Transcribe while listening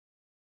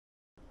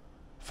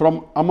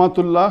from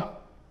Amatullah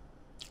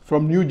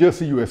from New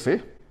Jersey,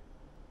 USA.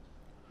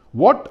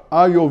 What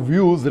are your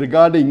views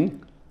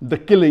regarding the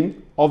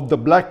killing of the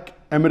black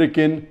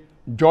American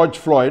George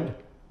Floyd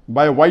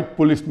by a white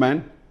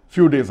policeman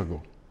few days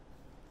ago?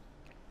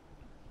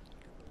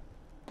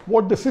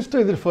 What the sister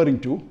is referring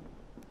to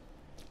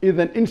is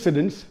an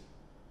incident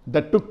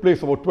that took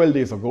place about 12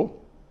 days ago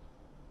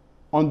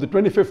on the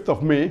 25th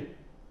of May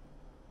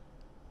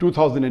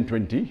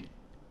 2020,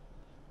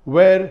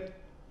 where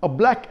a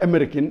black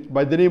American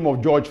by the name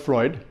of George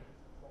Floyd,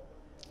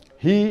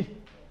 he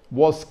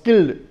was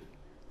killed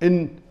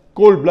in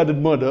cold-blooded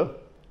murder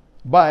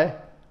by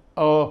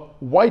a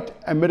white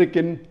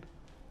American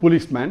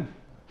policeman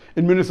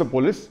in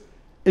Minneapolis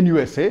in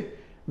USA,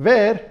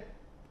 where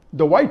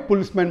the white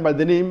policeman by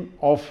the name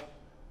of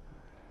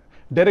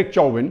Derek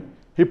Chauvin,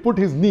 he put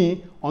his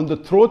knee on the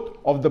throat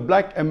of the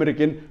black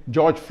American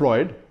George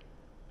Floyd,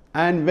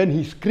 and when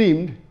he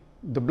screamed,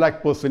 the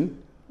black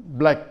person,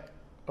 black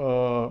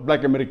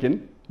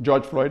American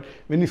George Floyd,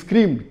 when he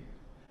screamed,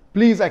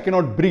 "Please, I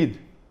cannot breathe,"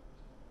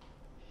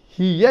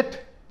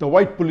 the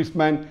white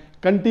policeman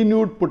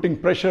continued putting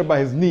pressure by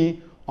his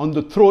knee on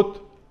the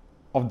throat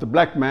of the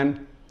black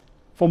man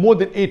for more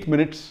than 8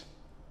 minutes,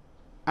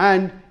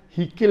 and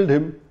he killed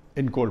him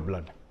in cold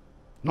blood.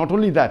 Not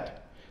only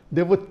that,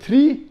 there were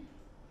 3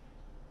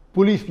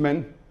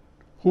 policemen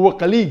who were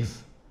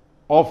colleagues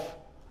of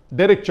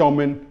Derek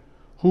Chauvin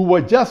who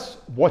were just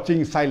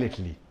watching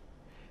silently.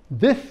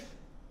 This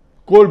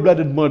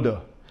cold-blooded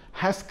murder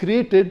has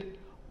created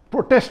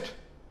protest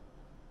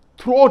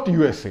throughout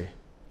USA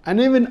and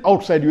even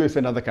outside USA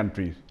and other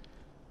countries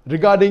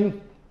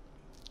regarding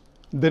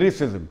the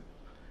racism.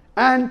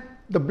 And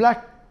the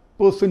black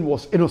person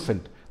was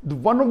innocent.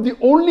 One of the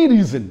only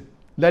reason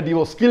that he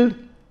was killed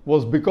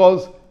was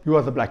because he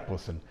was a black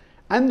person.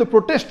 And the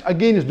protest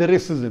against the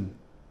racism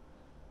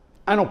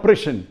and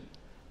oppression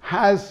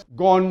has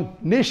gone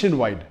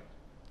nationwide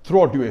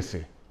throughout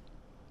USA.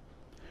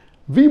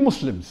 We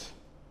Muslims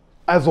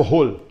as a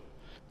whole,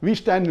 we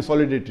stand in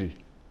solidarity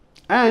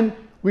and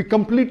we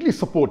completely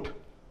support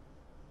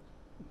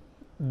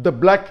the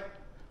black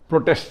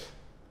protests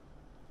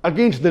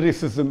against the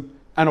racism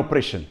and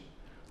oppression.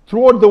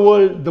 Throughout the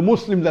world, the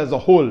Muslims as a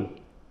whole,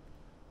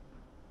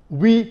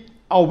 we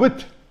are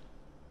with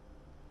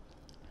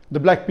the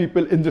black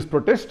people in this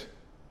protest,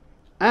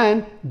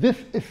 and this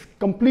is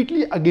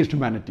completely against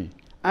humanity,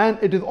 and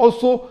it is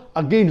also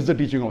against the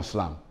teaching of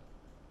Islam.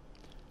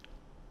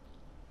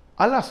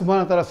 Allah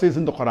subhanahu wa ta'ala says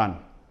in the Quran,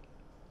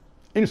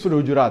 in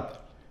Surah Hujurat,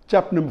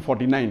 chapter number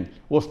 49,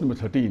 verse number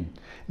 13,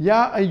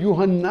 Ya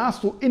ayyuhan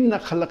nasu inna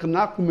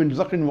khalaqnakum min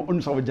zakrin wa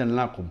unsa wa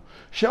jannalakum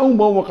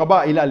sha'uban wa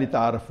qaba'ila li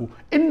ta'arafu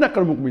inna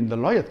akramakum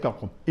indallahi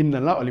atqakum inna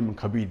Allaha alimun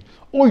khabir.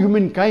 O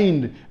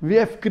humankind, we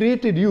have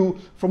created you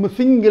from a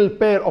single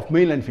pair of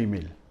male and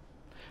female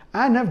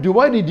and have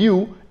divided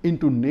you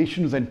into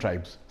nations and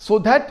tribes so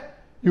that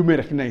you may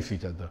recognize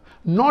each other,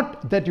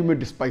 not that you may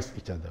despise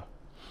each other.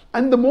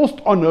 And the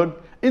most honored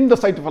in the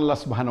sight of Allah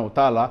subhanahu wa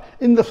ta'ala,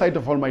 in the sight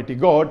of Almighty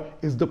God,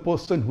 is the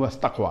person who has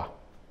taqwa.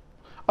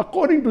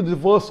 According to the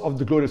verse of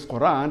the glorious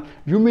Quran,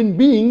 human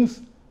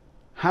beings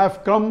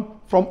have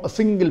come from a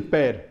single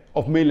pair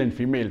of male and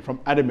female, from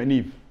Adam and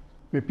Eve,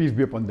 may peace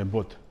be upon them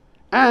both.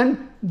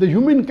 And the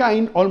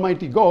humankind,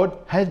 Almighty God,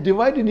 has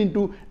divided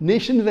into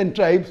nations and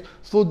tribes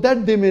so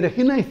that they may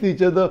recognize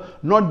each other,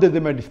 not that they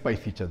may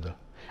despise each other.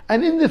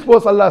 And in this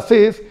verse, Allah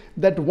says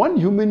that one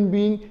human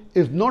being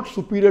is not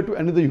superior to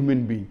another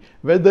human being,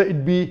 whether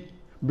it be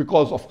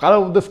because of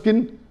color of the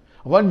skin.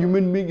 One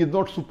human being is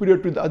not superior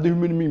to the other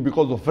human being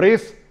because of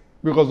race,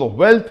 because of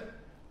wealth.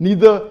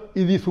 Neither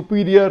is he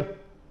superior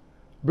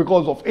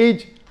because of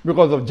age,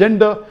 because of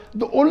gender.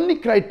 The only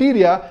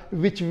criteria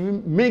which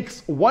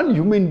makes one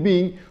human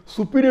being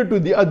superior to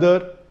the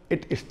other,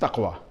 it is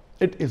taqwa,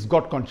 it is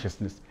God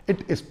consciousness,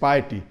 it is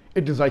piety,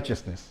 it is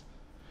righteousness.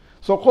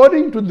 So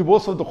according to the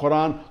verse of the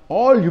Quran,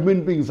 all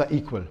human beings are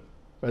equal,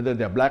 whether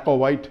they are black or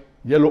white,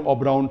 yellow or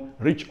brown,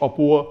 rich or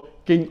poor,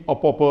 king or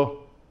pauper.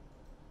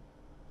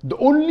 The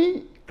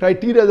only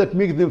criteria that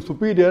makes them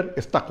superior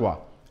is taqwa.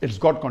 It's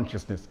God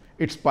consciousness,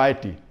 it's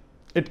piety,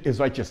 it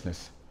is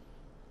righteousness.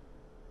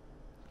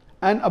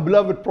 And a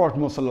beloved Prophet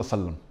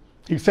Muhammad,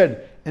 he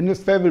said in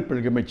his farewell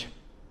pilgrimage,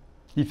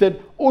 he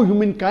said, O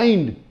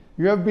humankind,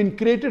 you have been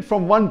created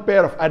from one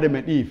pair of Adam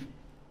and Eve.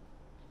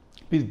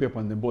 Peace be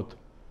upon them both.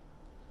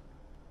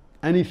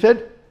 And he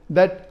said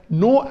that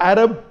no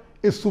Arab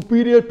is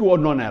superior to a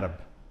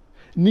non-Arab.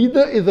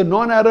 Neither is a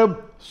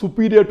non-Arab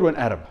superior to an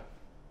Arab.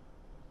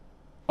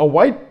 A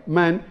white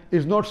man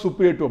is not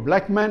superior to a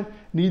black man,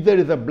 neither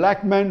is a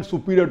black man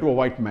superior to a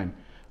white man.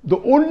 The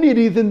only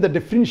reason that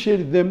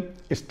differentiates them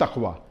is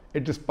taqwa.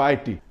 It is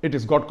piety, it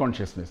is God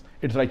consciousness,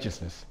 it is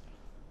righteousness.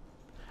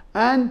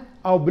 And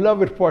our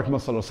beloved Prophet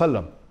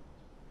Muhammad,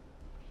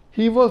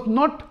 he was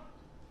not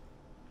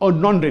a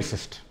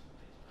non-racist.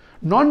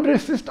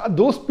 Non-racist are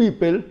those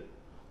people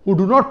who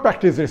do not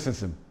practice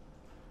racism.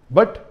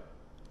 But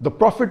the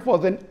Prophet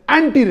was an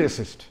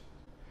anti-racist.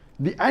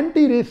 The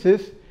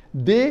anti-racists,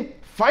 they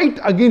fight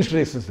against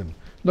racism.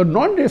 The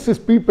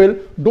non-racist people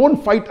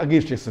don't fight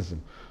against racism.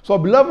 So our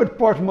beloved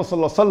Prophet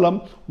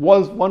Muhammad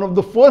was one of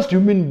the first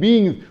human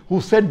beings who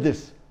said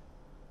this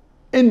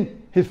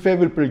in his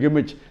farewell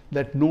pilgrimage,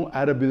 that no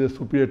Arab is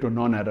superior to a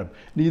non-Arab.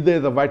 Neither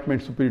is a white man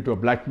superior to a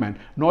black man,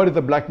 nor is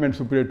a black man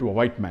superior to a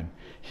white man.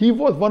 He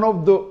was one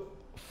of the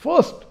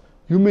first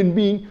human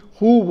being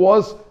who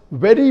was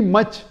very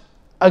much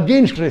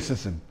against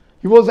racism.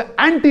 He was an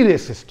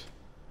anti-racist.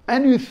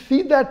 And you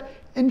see that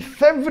in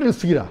several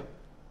seerah,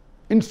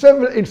 in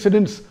several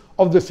incidents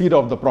of the seerah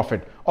of the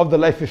Prophet, of the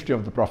life history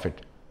of the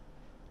Prophet.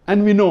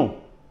 And we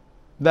know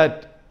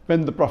that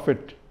when the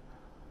Prophet,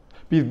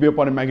 peace be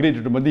upon him,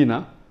 migrated to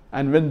Medina,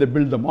 and when they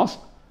built the mosque,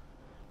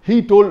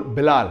 he told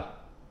Bilal,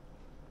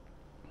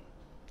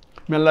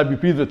 may Allah be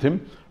pleased with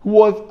him, who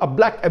was a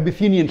black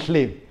Abyssinian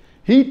slave.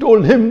 He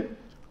told him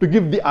to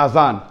give the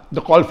azan,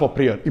 the call for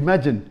prayer.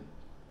 Imagine,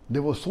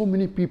 there were so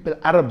many people,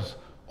 Arabs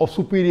of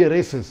superior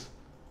races,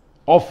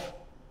 of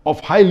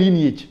high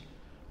lineage,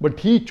 but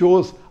he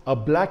chose a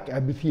black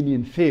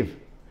Abyssinian slave,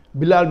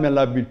 Bilal, may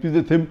Allah be pleased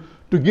with him,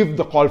 to give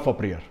the call for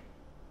prayer.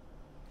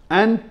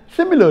 And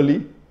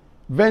similarly,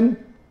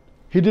 when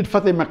he did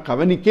Fateh Makkah,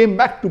 when he came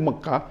back to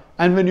Makkah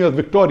and when he was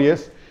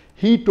victorious,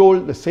 he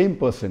told the same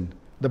person,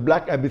 the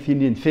black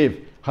Abyssinian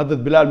slave,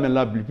 Hazrat Bilal, may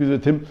Allah be pleased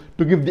with him,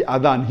 to give the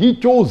adhan. He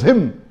chose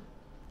him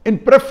in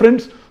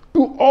preference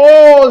to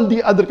all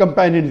the other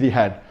companions he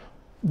had.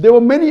 There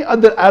were many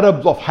other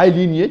Arabs of high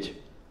lineage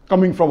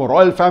coming from a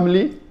royal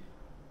family,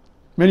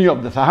 many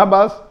of the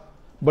Sahabas,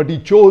 but he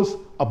chose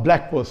a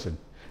black person.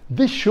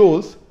 This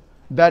shows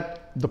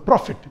that the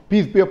Prophet,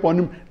 peace be upon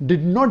him,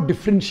 did not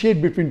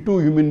differentiate between two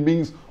human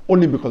beings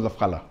only because of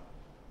color.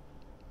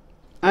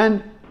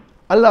 And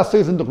Allah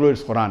says in the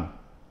glorious Quran,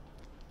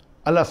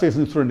 Allah says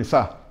in Surah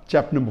Nisa,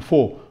 chapter number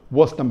 4,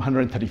 verse number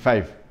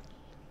 135,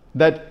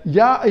 that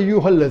Ya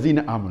ayyuhal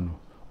lazina amanu,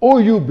 O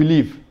you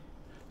believe,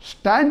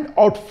 stand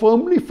out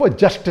firmly for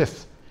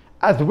justice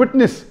as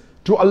witness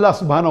to Allah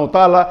subhanahu wa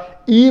ta'ala,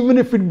 even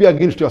if it be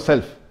against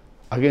yourself,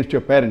 against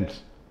your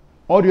parents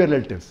or your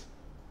relatives,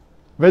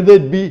 whether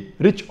it be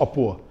rich or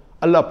poor.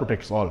 Allah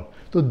protects all.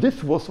 So this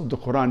verse of the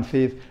Quran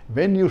says,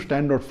 when you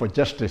stand out for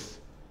justice,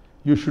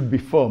 you should be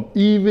firm,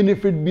 even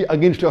if it be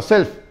against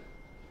yourself,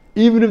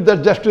 even if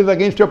that justice is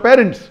against your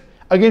parents,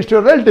 against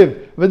your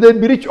relative, whether it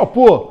be rich or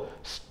poor.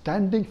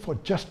 Standing for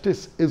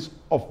justice is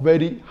of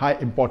very high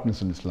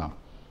importance in Islam.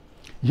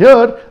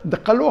 Here, the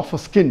color of a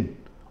skin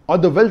or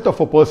the wealth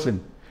of a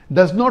person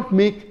does not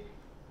make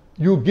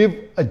you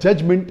give a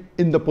judgment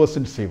in the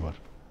person's favor.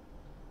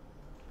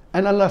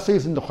 And Allah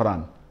says in the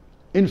Quran,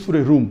 in Surah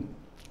Rum,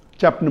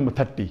 chapter number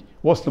 30,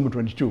 verse number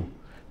 22,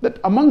 that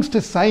amongst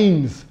his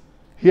signs,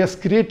 he has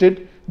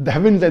created the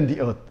heavens and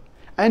the earth,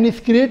 and he's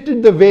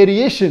created the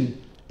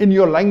variation in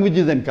your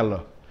languages and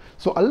color.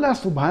 So Allah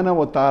subhanahu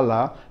wa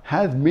ta'ala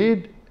has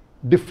made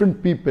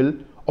different people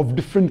of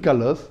different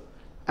colors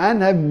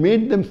and have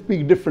made them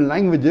speak different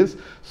languages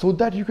so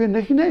that you can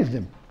recognize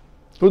them,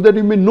 so that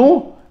you may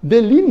know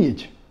their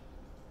lineage.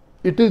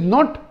 It is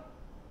not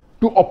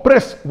to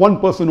oppress one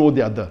person over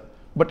the other,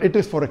 but it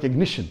is for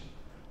recognition,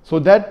 so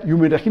that you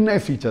may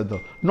recognize each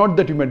other, not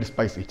that you may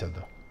despise each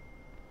other.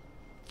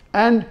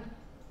 And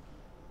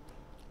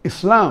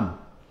Islam,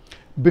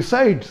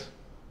 besides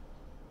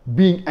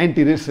being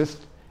anti-racist,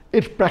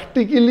 it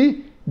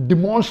practically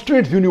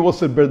demonstrates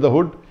universal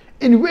brotherhood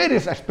in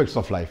various aspects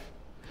of life.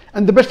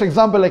 And the best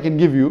example I can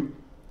give you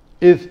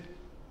is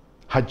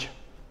Hajj.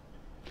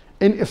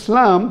 In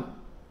Islam,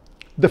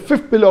 the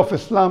fifth pillar of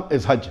Islam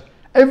is Hajj.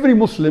 Every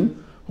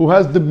Muslim who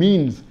has the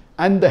means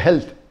and the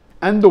health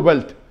and the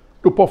wealth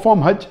to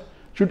perform Hajj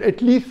should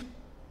at least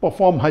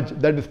perform Hajj,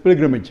 that is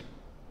pilgrimage,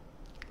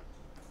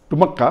 to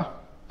Makkah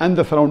and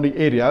the surrounding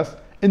areas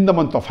in the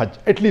month of Hajj,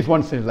 at least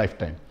once in his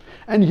lifetime.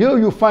 And here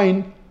you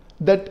find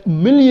that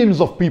millions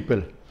of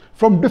people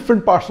from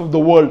different parts of the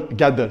world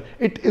gather.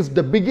 It is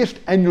the biggest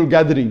annual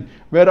gathering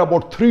where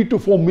about 3 to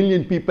 4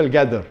 million people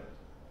gather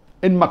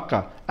in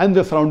Makkah and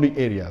the surrounding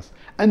areas.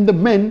 And the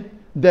men,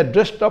 they're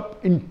dressed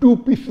up in 2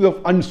 pieces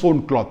of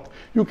unsewn cloth.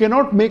 You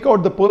cannot make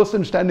out the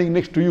person standing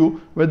next to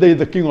you, whether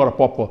he's a king or a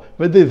pauper,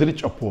 whether he's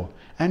rich or poor.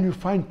 And you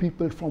find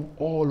people from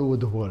all over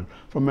the world,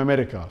 from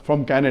America,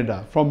 from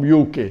Canada, from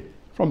UK,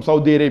 from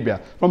Saudi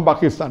Arabia, from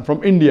Pakistan,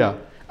 from India,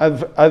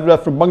 as well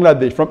as from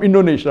Bangladesh, from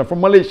Indonesia,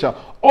 from Malaysia,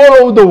 all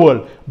over the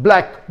world,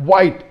 black,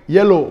 white,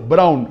 yellow,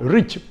 brown,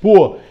 rich,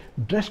 poor,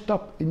 dressed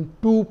up in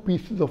 2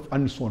 pieces of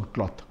unsewn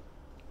cloth,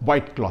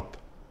 white cloth.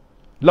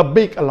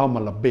 Labbaik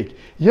Allahumma labbaik.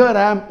 Here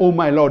I am, oh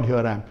my Lord,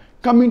 here I am,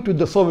 coming to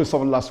the service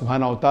of Allah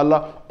subhanahu wa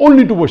ta'ala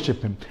only to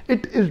worship Him.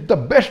 It is the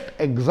best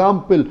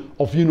example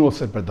of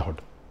universal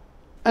brotherhood.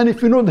 And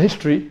if you know the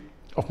history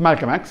of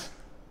Malcolm X,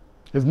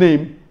 his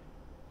name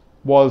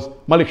was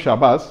Malik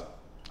Shahbaz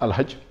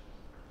al-Hajj.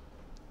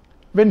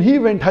 When he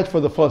went Hajj for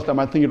the first time,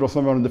 I think it was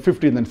somewhere in the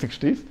 50s and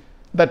 60s,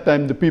 that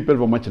time the people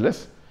were much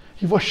less,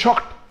 he was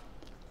shocked.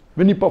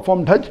 When he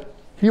performed Hajj,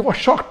 he was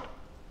shocked.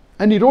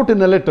 And he wrote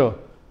in a letter,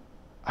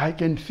 I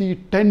can see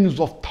tens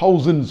of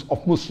thousands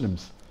of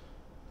Muslims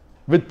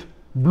with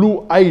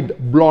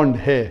blue-eyed blonde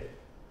hair,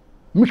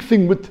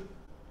 mixing with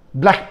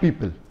black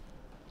people.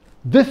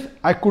 This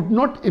I could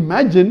not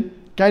imagine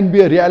can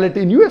be a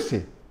reality in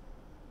USA.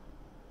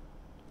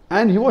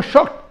 And he was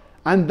shocked,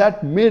 and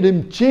that made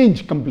him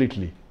change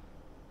completely.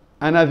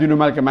 And as you know,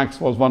 Malcolm X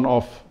was one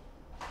of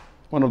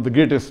the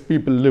greatest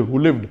people who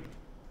lived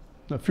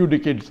a few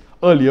decades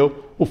earlier,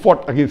 who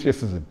fought against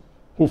racism,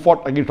 who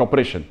fought against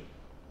oppression.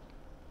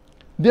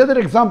 The other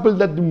example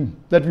that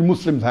we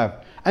Muslims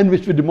have, and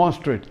which we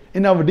demonstrate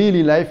in our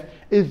daily life,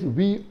 is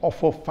we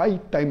offer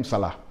 5 times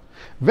salah.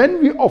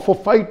 When we offer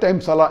 5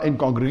 times salah in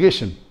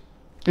congregation,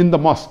 in the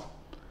mosque,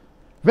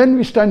 when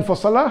we stand for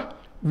salah,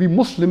 we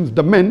Muslims,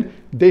 the men,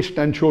 they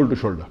stand shoulder to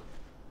shoulder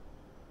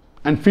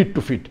and feet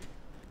to feet.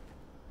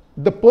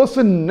 The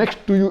person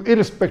next to you,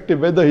 irrespective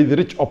whether he is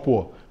rich or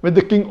poor,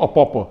 whether king or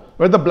pauper,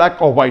 whether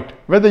black or white,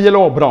 whether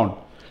yellow or brown,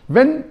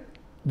 when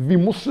we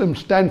Muslims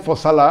stand for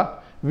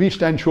salah, we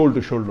stand shoulder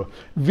to shoulder.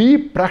 We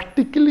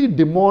practically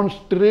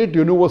demonstrate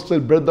universal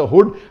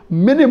brotherhood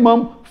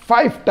minimum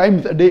 5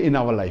 times a day in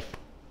our life.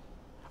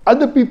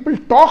 Other people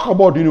talk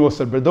about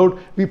universal brotherhood.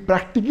 We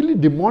practically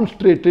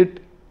demonstrate it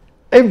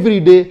every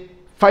day,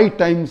 5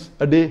 times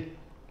a day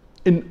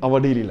in our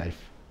daily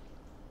life.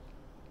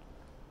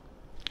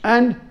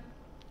 And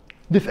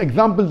this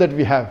example that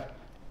we have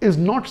is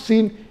not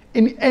seen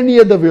in any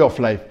other way of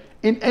life,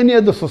 in any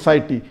other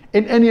society,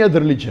 in any other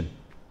religion.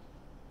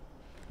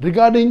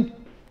 Regarding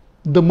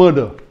the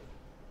murder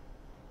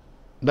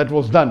that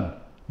was done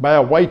by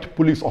a white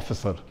police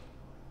officer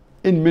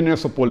in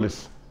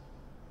Minneapolis,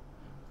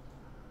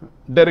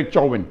 Derek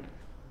Chauvin,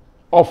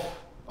 of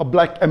a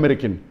black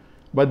American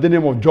by the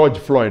name of George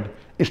Floyd,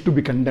 is to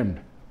be condemned.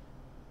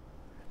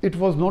 It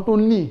was not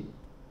only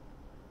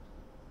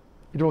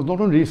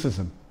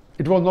racism,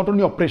 it was not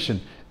only oppression,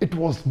 it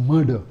was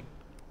murder.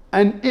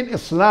 And in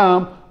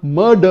Islam,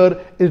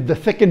 murder is the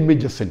second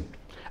major sin.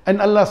 And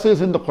Allah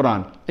says in the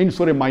Quran, in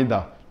Surah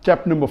Ma'idah,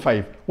 chapter number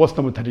 5, verse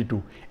number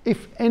 32,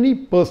 if any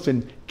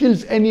person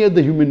kills any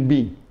other human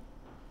being,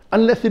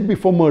 unless it be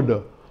for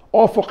murder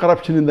or for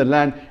corruption in the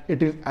land,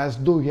 it is as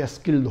though he has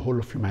killed the whole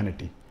of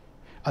humanity.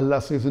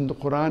 Allah says in the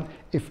Quran,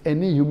 if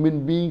any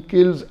human being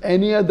kills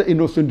any other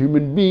innocent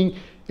human being,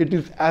 it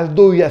is as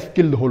though he has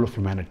killed the whole of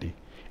humanity.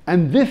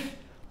 And this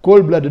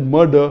cold-blooded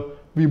murder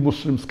we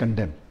Muslims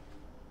condemn.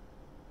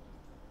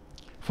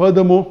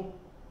 Furthermore,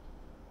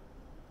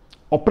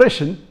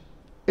 oppression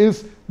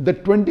is the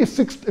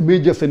 26th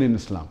major sin in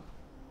Islam.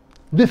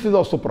 This is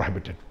also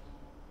prohibited.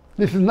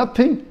 This is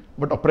nothing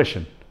but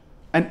oppression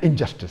and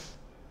injustice.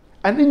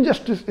 And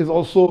injustice is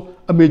also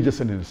a major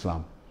sin in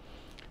Islam.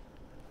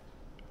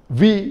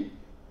 We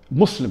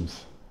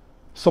Muslims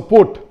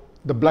support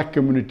the black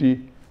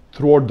community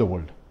throughout the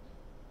world.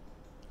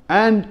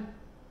 And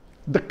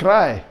the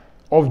cry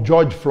of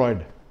George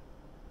Floyd,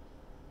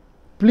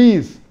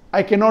 please,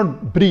 I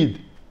cannot breathe,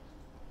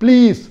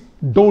 please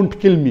don't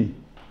kill me,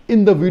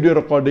 in the video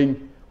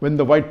recording when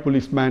the white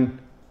policeman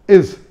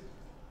is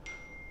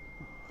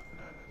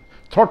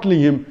throttling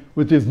him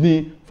with his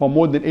knee for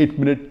more than 8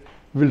 minutes,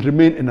 will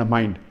remain in our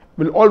mind,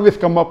 will always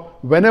come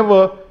up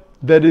whenever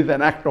there is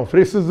an act of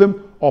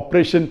racism or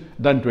oppression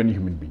done to any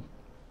human being.